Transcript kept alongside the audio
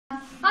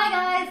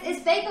It's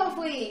Bake Off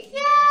Week!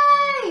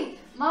 Yay!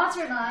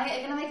 Marta and I are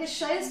going to make a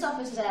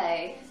showstopper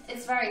today.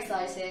 It's very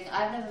exciting.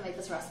 I've never made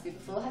this recipe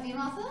before. Have you,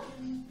 Martha?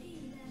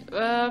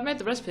 I've made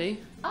the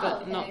recipe,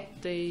 but okay. not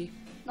the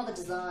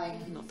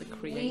design. Not the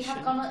creation. We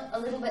have gone a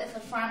little bit for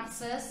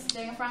Francis,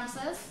 doing a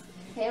Francis.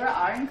 Here are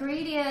our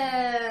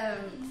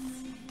ingredients.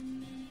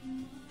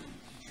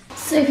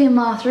 Sophie and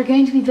Martha are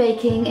going to be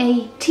baking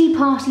a tea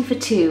party for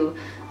two,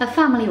 a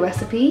family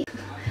recipe.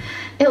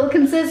 It will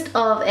consist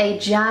of a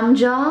jam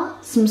jar,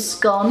 some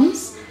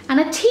scones, and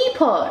a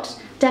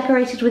teapot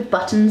decorated with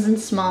buttons and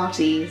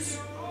Smarties.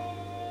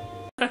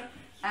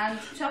 And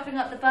chopping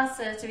up the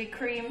butter to be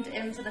creamed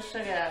into the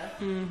sugar.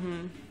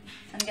 Mm-hmm.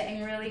 And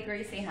getting really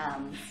greasy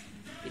hands.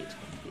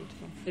 Beautiful,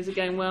 beautiful. Is it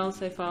going well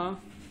so far?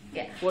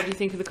 Yeah. What do you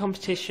think of the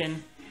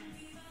competition?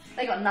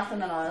 They got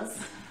nothing on us.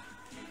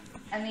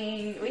 I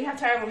mean, we have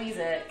terrible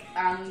music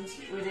and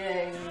we're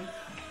doing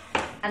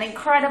an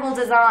incredible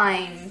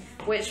design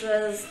which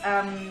was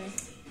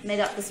made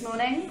up this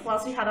morning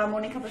whilst we had our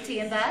morning cup of tea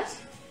in bed.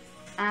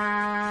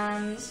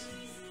 And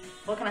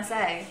what can I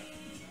say?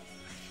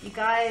 You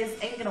guys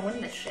ain't gonna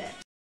win this shit.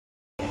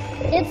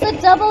 It's a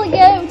double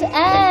yolked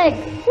egg!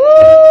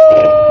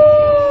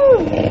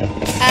 Woo!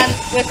 And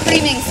we're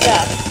creaming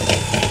stuff.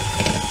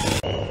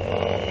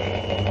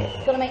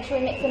 Gotta make sure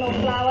we mix in all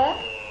flour.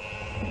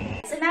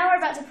 So now we're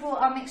about to pour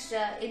our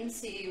mixture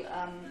into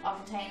our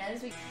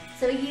containers.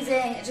 So we're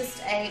using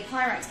just a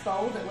Pyrex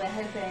bowl that we're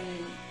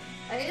hoping,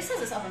 it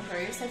says it's oven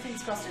proof, so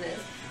fingers crossed it is,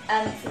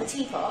 for the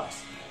teapot.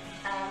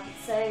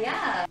 So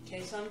yeah.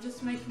 Okay, so I'm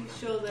just making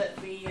sure that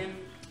the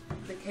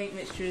cake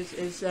mixture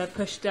is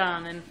pushed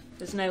down and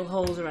there's no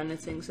holes or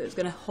anything, so it's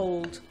going to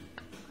hold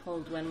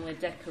when we're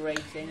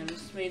decorating. I'm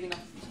just smoothing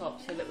off the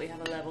top so that we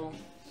have a level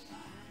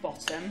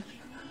bottom.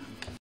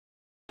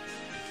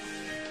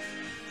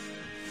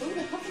 Oh,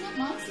 they're popping up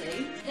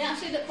nicely. They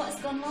actually look quite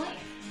scone-like.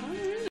 Oh,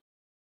 really?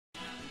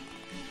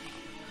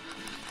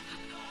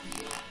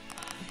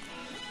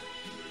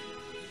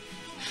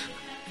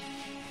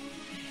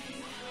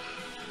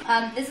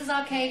 This is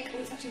our cake. Oh,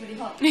 it's actually really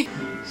hot.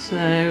 So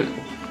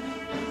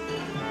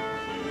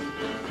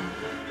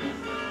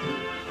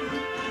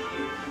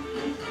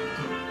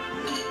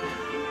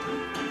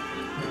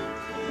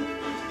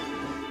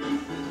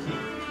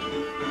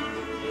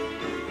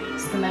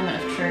it's the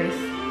moment of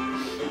truth.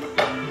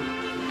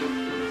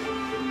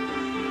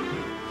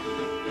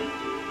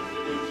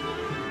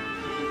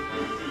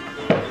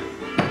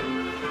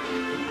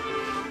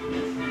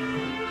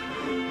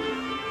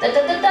 Da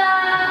da da da!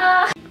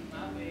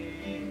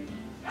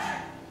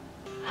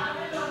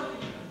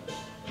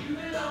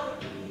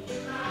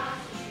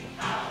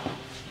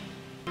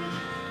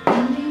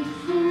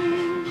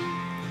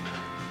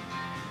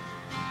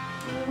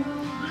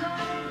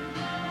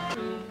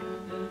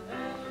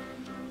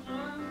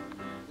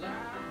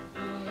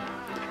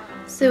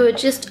 So we're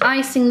just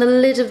icing the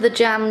lid of the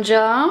jam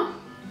jar,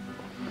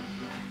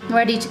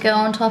 ready to go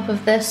on top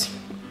of this.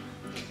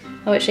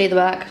 I won't show you the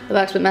back. The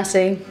back's a bit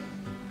messy.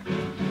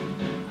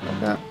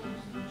 Like that.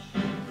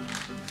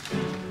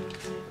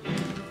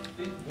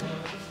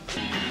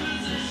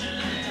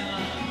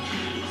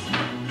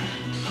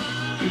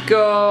 you've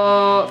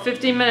got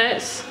 15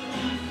 minutes.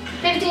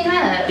 15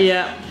 minutes?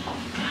 Yeah.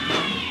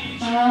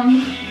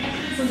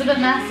 This is a bit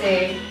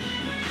messy.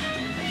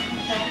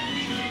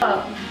 Okay.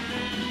 Oh.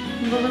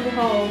 The little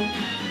hole.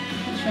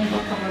 Let's try and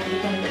cover it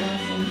again a bit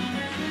nicely.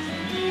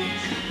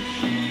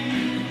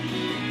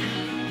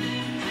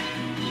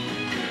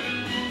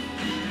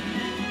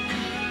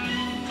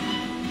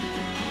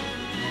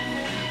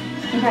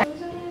 Okay.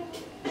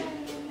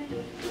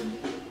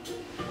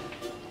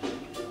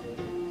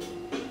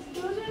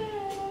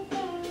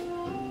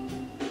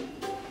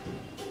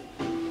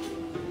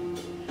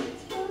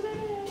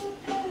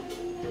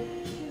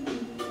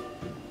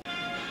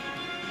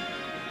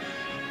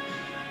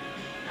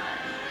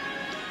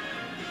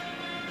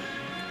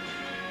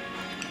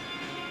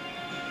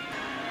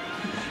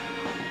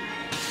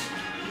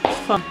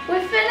 Fun.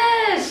 We're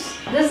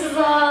finished! This is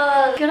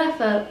our good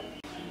effort.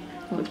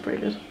 That looks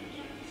pretty good.